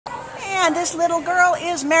And this little girl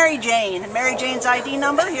is Mary Jane. And Mary Jane's ID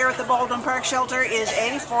number here at the Baldwin Park Shelter is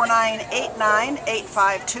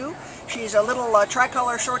A4989852. She's a little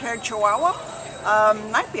tricolor short-haired Chihuahua.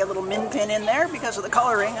 Might be a little min pin in there because of the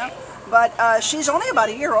coloring. But she's only about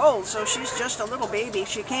a year old, so she's just a little baby.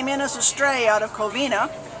 She came in as a stray out of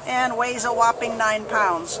Covina and weighs a whopping 9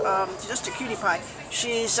 pounds. Just a cutie pie.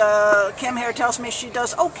 She's, Kim here tells me she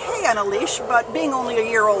does okay on a leash, but being only a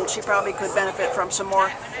year old, she probably could benefit from some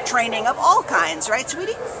more training of all kinds, right,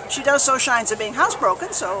 sweetie? She does show signs of being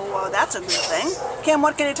housebroken, so that's a good thing. Kim,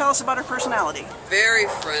 what can you tell us about her personality? Very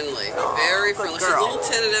friendly, very friendly. She's a Girl. little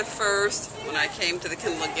tentative first when I came to the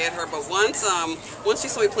kennel to get her, but once she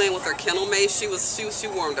saw me playing with her kennel mate, she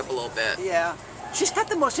warmed up a little bit. Yeah. She's got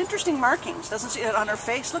the most interesting markings, doesn't she, on her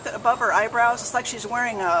face? Look at above her eyebrows. It's like she's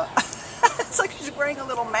wearing a it's like she's wearing a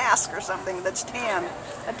little mask or something that's tan.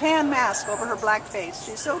 A tan mask over her black face.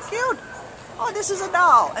 She's so cute. Oh, this is a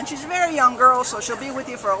doll. And she's a very young girl, so she'll be with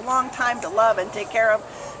you for a long time to love and take care of.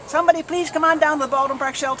 Somebody please come on down to the Baldwin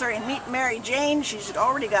Park Shelter and meet Mary Jane. She's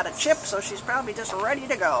already got a chip, so she's probably just ready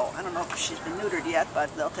to go. I don't know if she's been neutered yet,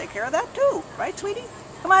 but they'll take care of that too. Right, sweetie?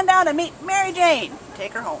 Come on down and meet Mary Jane.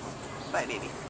 Take her home. Bye, baby.